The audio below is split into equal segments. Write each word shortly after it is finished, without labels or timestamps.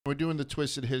We're doing the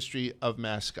twisted history of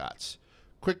mascots.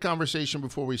 Quick conversation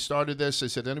before we started this. I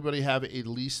said, anybody have a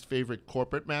least favorite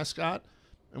corporate mascot?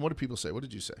 And what did people say? What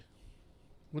did you say?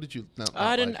 What did you?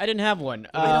 I didn't have one.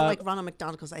 I don't like Ronald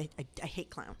McDonald because I hate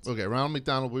clowns. Okay, Ronald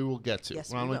McDonald we will get to.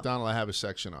 Yes, Ronald we will. McDonald I have a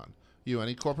section on. You,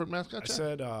 any corporate mascot? I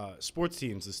said sports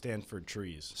teams, the Stanford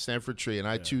Trees. Stanford Tree, and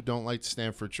I too don't like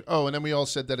Stanford Tree. Oh, and then we all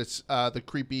said that it's the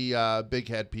creepy big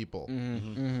head people.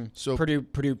 So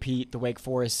Purdue Pete, the Wake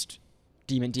Forest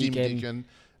Demon Deacon.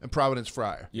 And Providence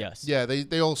Friar. Yes. Yeah,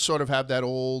 they all sort of have that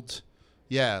old,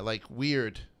 like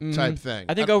weird type thing.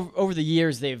 I think over the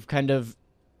years they've kind of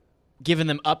given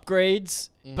them upgrades,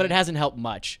 but it hasn't helped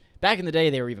much. Back in the day,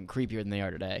 they were even creepier than they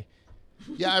are today.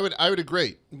 Yeah, I would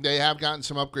agree. They have gotten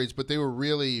some upgrades, but they were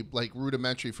really like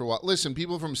rudimentary for a while. Listen,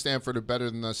 people from Stanford are better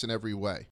than us in every way.